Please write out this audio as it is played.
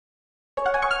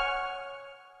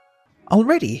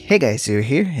Alrighty, hey guys, Zero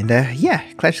here, and yeah,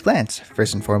 Clash of Clans.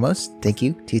 First and foremost, thank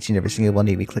you to each and every single one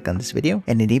of you click on this video,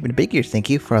 and an even bigger thank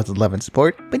you for all the love and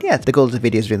support. But yeah, the goal of the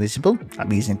video is really simple.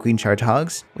 I'm using Queen Charge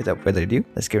Hogs. Without further ado,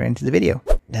 let's get right into the video.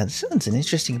 Now this one's an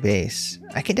interesting base.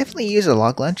 I can definitely use a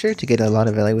log launcher to get a lot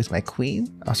of value with my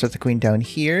queen. I'll start the queen down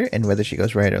here, and whether she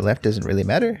goes right or left doesn't really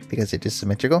matter, because it is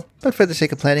symmetrical. But for the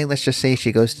sake of planning, let's just say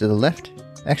she goes to the left.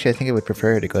 Actually, I think I would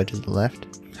prefer her to go to the left.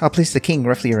 I'll place the king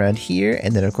roughly around here,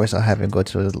 and then of course I'll have him go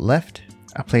to the left.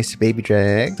 I'll place the baby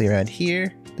drag around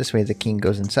here. This way the king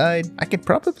goes inside. I could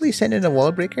probably send in a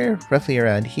wall breaker roughly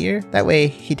around here. That way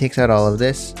he takes out all of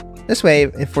this. This way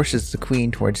it forces the queen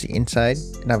towards the inside,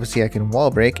 and obviously I can wall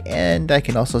break, and I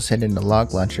can also send in a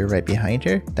log launcher right behind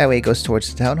her. That way it goes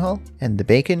towards the town hall. And the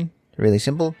bacon, really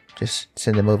simple, just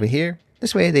send them over here.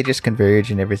 This way they just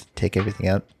converge and take everything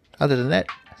out. Other than that,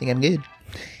 I think I'm good.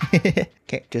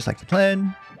 Okay, just like the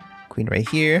plan. Queen right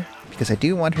here, because I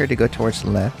do want her to go towards the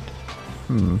left.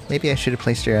 Maybe I should have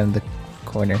placed her on the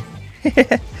corner.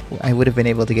 I would have been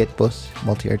able to get both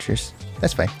multi-archers.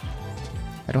 That's fine.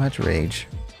 I don't have to rage.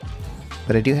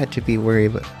 But I do have to be worry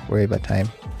about time.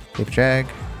 Baby drag.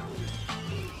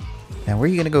 Now where are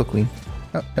you gonna go, queen?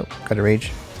 Oh, no, gotta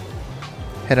rage.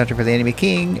 Head hunter for the enemy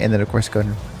king, and then of course go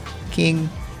to king.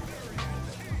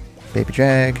 Baby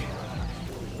drag.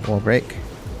 Wall break.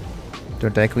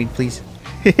 Don't die, queen, please.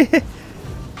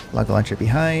 Log launcher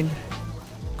behind.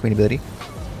 Queen ability.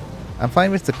 I'm fine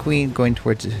with the queen going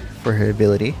towards for her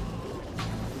ability.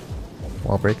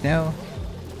 Wall break now.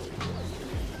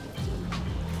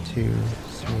 2,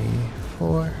 3,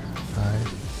 4, 5,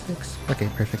 6. Okay,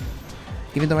 perfect.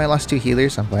 Even though I lost 2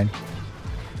 healers, I'm fine.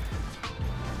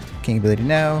 King ability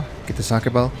now. Get the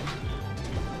soccer ball.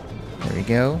 There we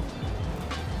go.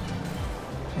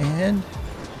 And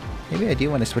maybe I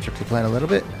do want to switch up the plan a little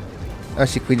bit. Oh,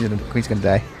 see, queen's gonna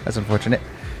die. That's unfortunate.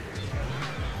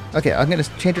 Okay, I'm gonna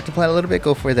change up the plan a little bit.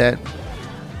 Go for that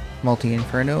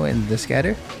multi-inferno and the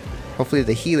scatter. Hopefully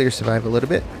the healers survive a little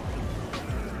bit.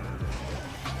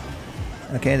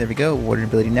 Okay, there we go. Warden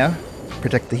ability now.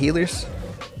 Protect the healers.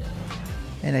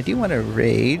 And I do want to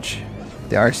rage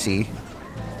the RC.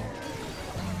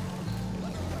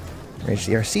 Rage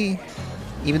the RC.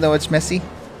 Even though it's messy,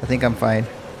 I think I'm fine.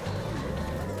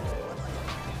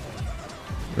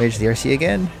 Rage the RC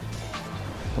again,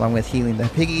 along with healing the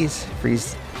piggies,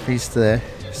 freeze the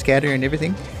scatter and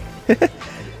everything.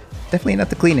 Definitely not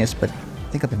the cleanest, but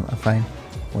I think I'm fine.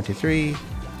 1, 2, 3,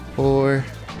 4,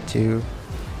 2.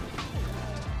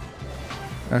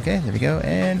 Okay, there we go,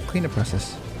 and cleanup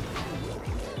process.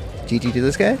 GG to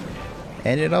this guy,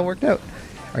 and it all worked out.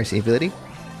 RC ability.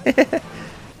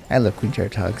 I love Queen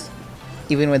Charge Hogs.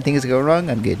 Even when things go wrong,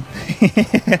 I'm good.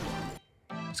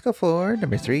 Let's go for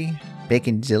number 3.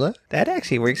 Baconzilla. That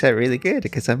actually works out really good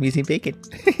because I'm using bacon.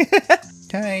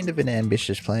 Kind of an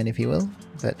ambitious plan, if you will.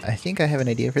 But I think I have an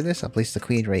idea for this. I'll place the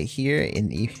queen right here in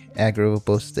the aggro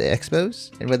both the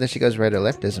expos. And whether she goes right or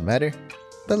left doesn't matter.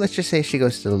 But let's just say she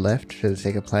goes to the left for the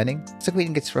sake of planning. So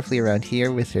queen gets roughly around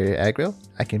here with her aggro.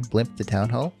 I can blimp the town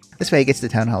hall. This way it gets the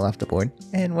town hall off the board.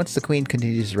 And once the queen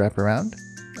continues to wrap around,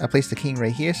 I'll place the king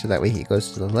right here so that way he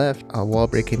goes to the left. I'll wall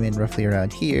break him in roughly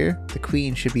around here. The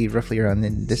queen should be roughly around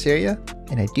in this area.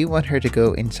 And I do want her to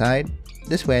go inside.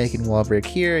 This way I can wall break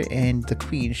here and the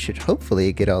queen should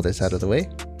hopefully get all this out of the way.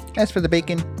 As for the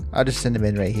bacon, I'll just send him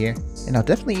in right here. And I'll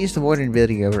definitely use the warden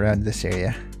ability around this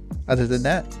area. Other than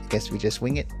that, I guess we just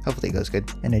wing it. Hopefully it goes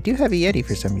good. And I do have a Yeti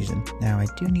for some reason. Now I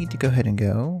do need to go ahead and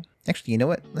go. Actually, you know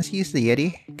what? Let's use the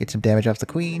Yeti. Get some damage off the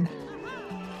queen.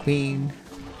 Queen.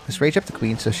 Let's rage up the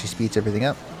queen so she speeds everything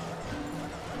up.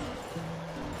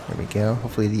 There we go.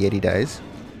 Hopefully the Yeti dies.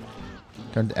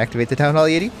 Don't activate the town hall,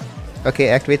 Yeti. Okay,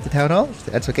 activate the town hall.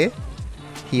 That's okay.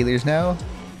 Healers now.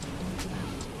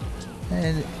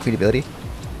 And queen ability.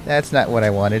 That's not what I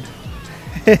wanted.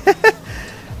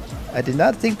 I did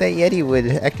not think that Yeti would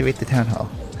activate the town hall.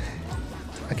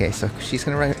 Okay, so she's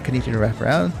gonna continue to wrap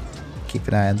around. Keep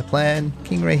an eye on the plan.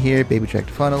 King right here. Baby drag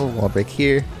to funnel. Wall break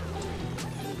here.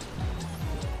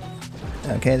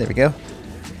 Okay, there we go.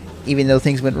 Even though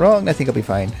things went wrong, I think I'll be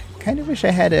fine. Kind of wish I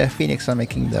had a phoenix on my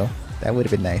king though. That would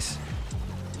have been nice.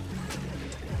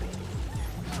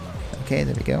 Okay,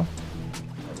 there we go.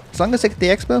 As long as I get the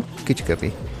expo, Coochie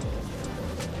Cookie.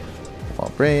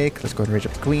 Wall break. Let's go and rage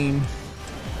up the queen.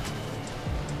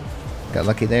 Got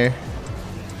lucky there.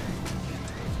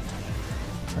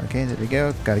 Okay, there we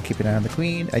go. Gotta keep an eye on the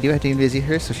queen. I do have to invisi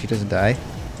her so she doesn't die,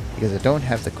 because I don't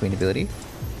have the queen ability.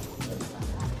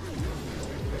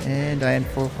 And I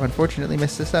unfortunately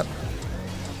messed this up.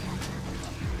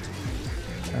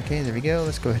 Okay, there we go.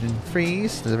 Let's go ahead and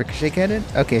freeze the ricochet cannon.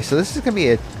 Okay, so this is going to be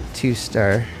a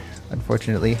 2-star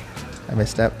Unfortunately, I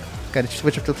messed up. Gotta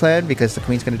switch up the plan because the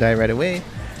queen's gonna die right away.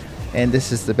 And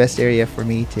this is the best area for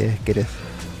me to get a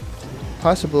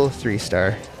possible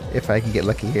 3-star if I can get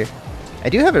lucky here. I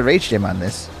do have a rage gem on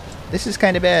this. This is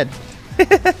kind of bad.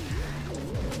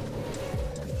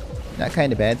 Not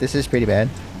kind of bad. This is pretty bad.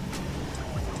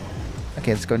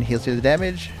 Okay, let's go and heal through the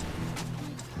damage.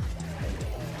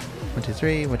 1, 2,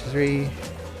 3. 1, 2, 3.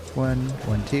 1,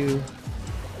 1, 2.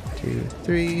 2,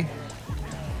 3.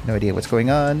 No idea what's going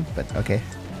on, but okay.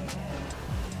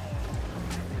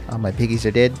 All my piggies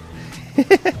are dead.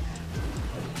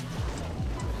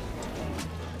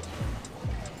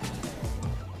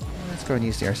 Let's go and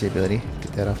use the RC ability.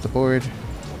 Get that off the board.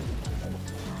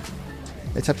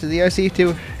 It's up to the RC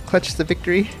to clutch the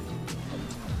victory.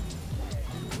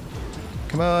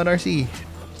 Come on, RC.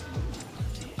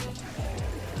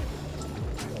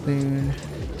 Boon.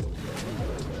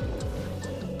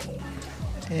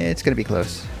 It's gonna be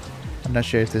close. I'm not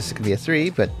sure if this is gonna be a 3,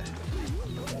 but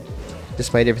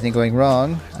despite everything going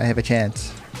wrong, I have a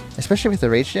chance. Especially with the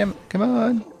rage gem. Come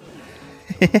on.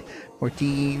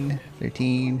 14,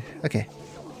 13. Okay.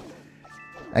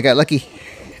 I got lucky.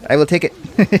 I will take it.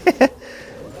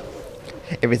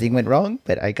 Everything went wrong,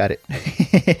 but I got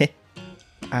it.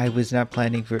 I was not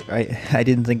planning for... I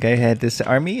didn't think I had this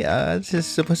army. This is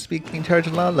supposed to be in charge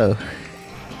of Lalo.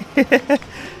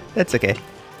 That's okay.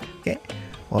 Okay.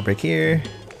 Wall break here.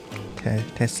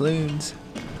 Test loons.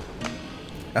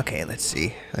 Okay, let's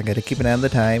see. I gotta keep an eye on the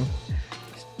time.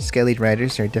 Skellied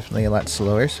riders are definitely a lot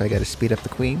slower, so I gotta speed up the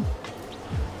queen.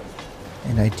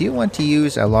 And I do want to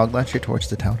use a log launcher towards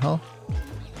the town hall.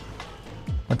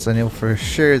 Once I know for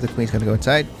sure the queen's gonna go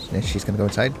inside, then she's gonna go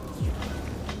inside.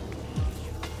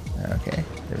 Okay,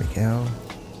 there we go.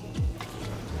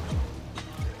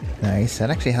 Nice, that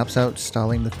actually helps out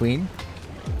stalling the queen.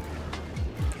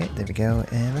 Okay, there we go.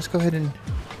 And let's go ahead and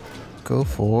go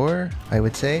for, I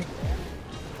would say,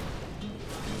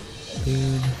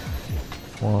 Boon.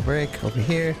 Wall break over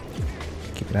here.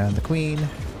 Keep an eye on the queen.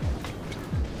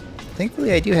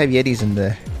 Thankfully I do have Yetis in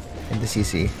the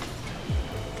CC.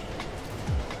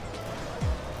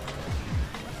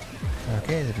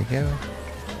 Okay, there we go.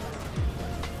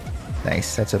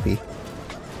 Nice, that's OP.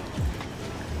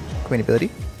 Queen ability.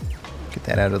 Get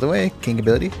that out of the way. King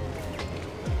ability.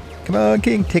 Come on,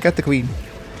 King, take out the queen.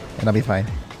 And I'll be fine.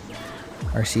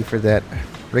 RC for that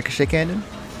ricochet cannon.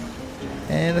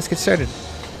 And let's get started.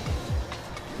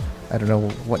 I don't know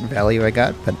what value I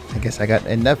got, but I guess I got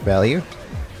enough value.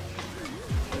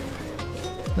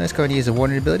 Let's go and use a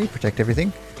warning ability, protect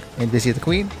everything. Invisiate the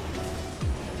queen.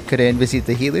 Could have invisiated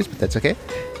the healers, but that's okay.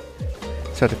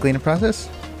 Start the cleanup process.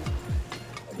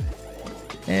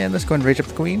 And let's go and rage up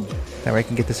the queen. That way I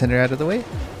can get the center out of the way.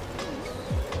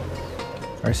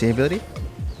 RC ability.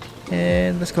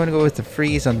 And let's go and go with the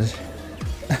freeze on the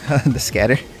on the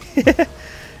scatter.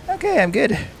 Okay, I'm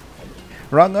good.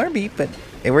 Wrong army, but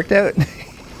it worked out.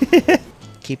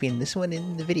 Keeping this one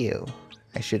in the video.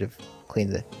 I should have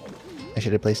cleaned the... I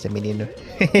should have placed a minion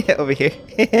over here.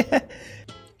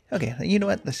 Okay, you know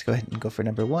what? Let's go ahead and go for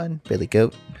number 1. Billy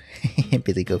Goat.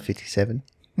 Billy Goat 57.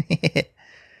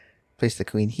 Place the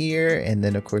queen here, and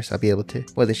then of course I'll be able to...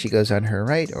 Whether she goes on her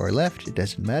right or left, it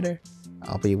doesn't matter.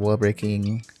 I'll be wall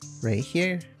breaking right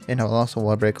here. And I'll also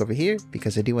wall break over here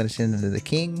because I do want to send in the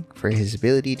king for his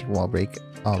ability to wall break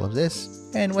all of this.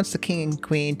 And once the king and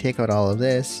queen take out all of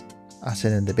this, I'll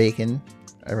send in the bacon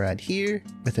around here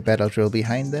with the battle drill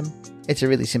behind them. It's a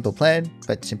really simple plan,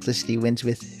 but simplicity wins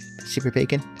with super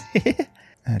bacon.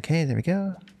 Okay, there we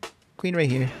go. Queen right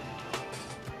here.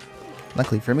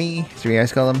 Luckily for me, 3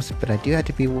 ice columns, but I do have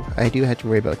to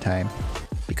worry about time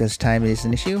because time is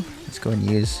an issue. Let's go and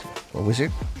use a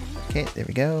wizard. Okay, there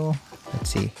we go. Let's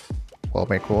see. Wall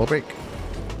break, wall break.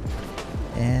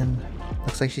 And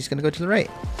looks like she's gonna go to the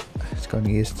right. Let's go and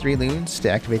use 3 loons to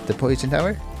activate the poison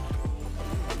tower.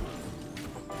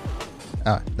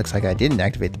 Ah, looks like I didn't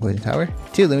activate the poison tower.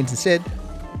 2 loons instead.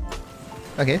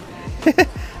 Okay.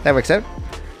 That works out.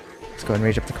 Let's go and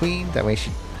rage up the queen. That way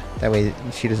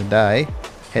she doesn't die.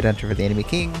 Headhunter for the enemy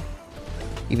king.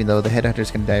 Even though the headhunter is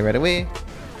gonna die right away.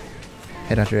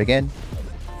 Headhunter again.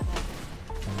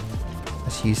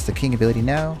 Let's use the king ability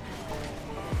now.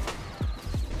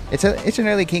 It's an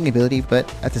early king ability,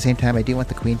 but at the same time I do want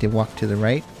the queen to walk to the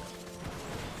right.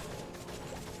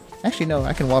 Actually no,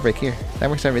 I can wall break here. That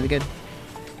works out really good.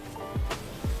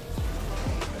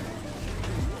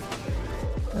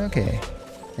 Okay.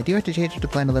 I do have to change the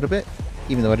plan a little bit,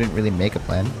 even though I didn't really make a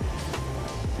plan.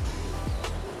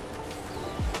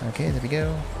 Okay, there we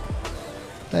go.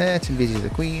 Let's invisible the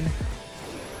queen.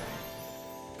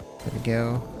 There we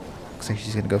go. Looks like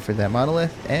she's gonna go for that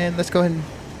monolith. And let's go ahead and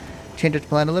change up the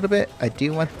plan a little bit. I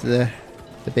do want the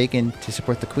bacon to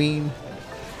support the queen.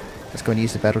 Let's go and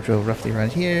use the battle drill roughly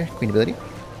around here. Queen ability.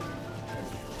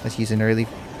 Let's use an early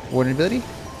warden ability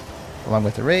along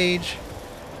with the rage.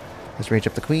 Let's rage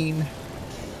up the queen.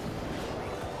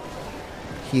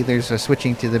 Healers are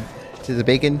switching to the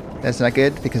bacon. That's not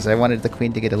good because I wanted the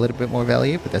queen to get a little bit more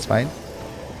value, but that's fine.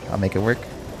 I'll make it work.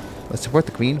 Let's support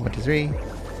the queen. 1, 2, 3.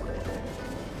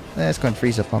 Let's go and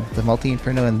freeze up on the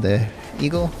multi-inferno and the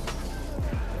eagle.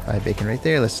 5 bacon right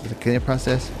there. Let's do the cleanup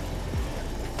process.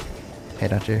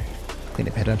 Headhunter. Clean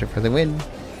up Headhunter for the win.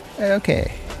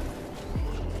 Okay.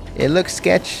 It looks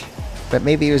sketch, but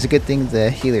maybe it was a good thing the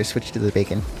healer switched to the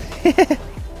bacon.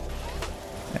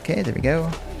 Okay, there we go.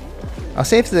 I'll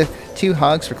save the 2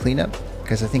 hogs for cleanup,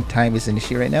 because I think time is an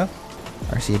issue right now.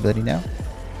 RC ability now.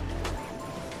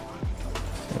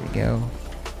 There we go.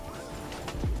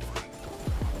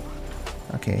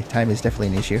 Okay, time is definitely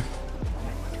an issue.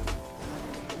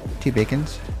 2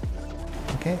 bacons.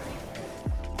 Okay.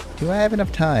 Do I have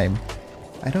enough time?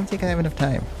 I don't think I have enough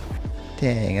time.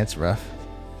 Dang, that's rough.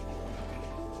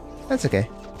 That's okay.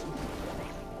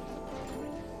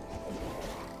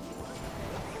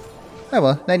 Oh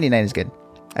well, 99 is good.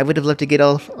 I would have loved to get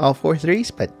all 4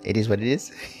 3s, but it is what it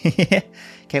is.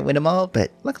 Can't win them all,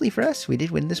 but luckily for us, we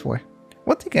did win this war.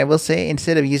 One thing I will say,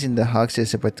 instead of using the hogs to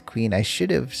support the queen, I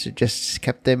should have just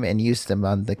kept them and used them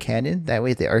on the cannon. That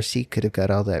way the RC could have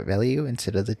got all that value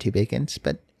instead of the 2 bacons,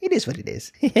 but it is what it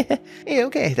is. Hey,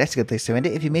 okay, that's a good place to end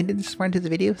it. If you made it this far into the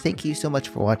video, thank you so much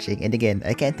for watching. And again,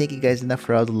 I can't thank you guys enough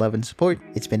for all the love and support.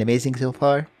 It's been amazing so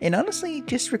far. And honestly,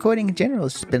 just recording in general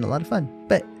has been a lot of fun.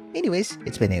 But anyways,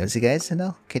 it's been AnOrdinaryZero, guys, and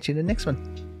I'll catch you in the next one.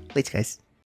 Later, guys.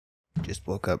 Just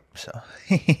woke up, so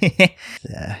the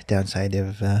downside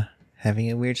of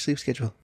having a weird sleep schedule.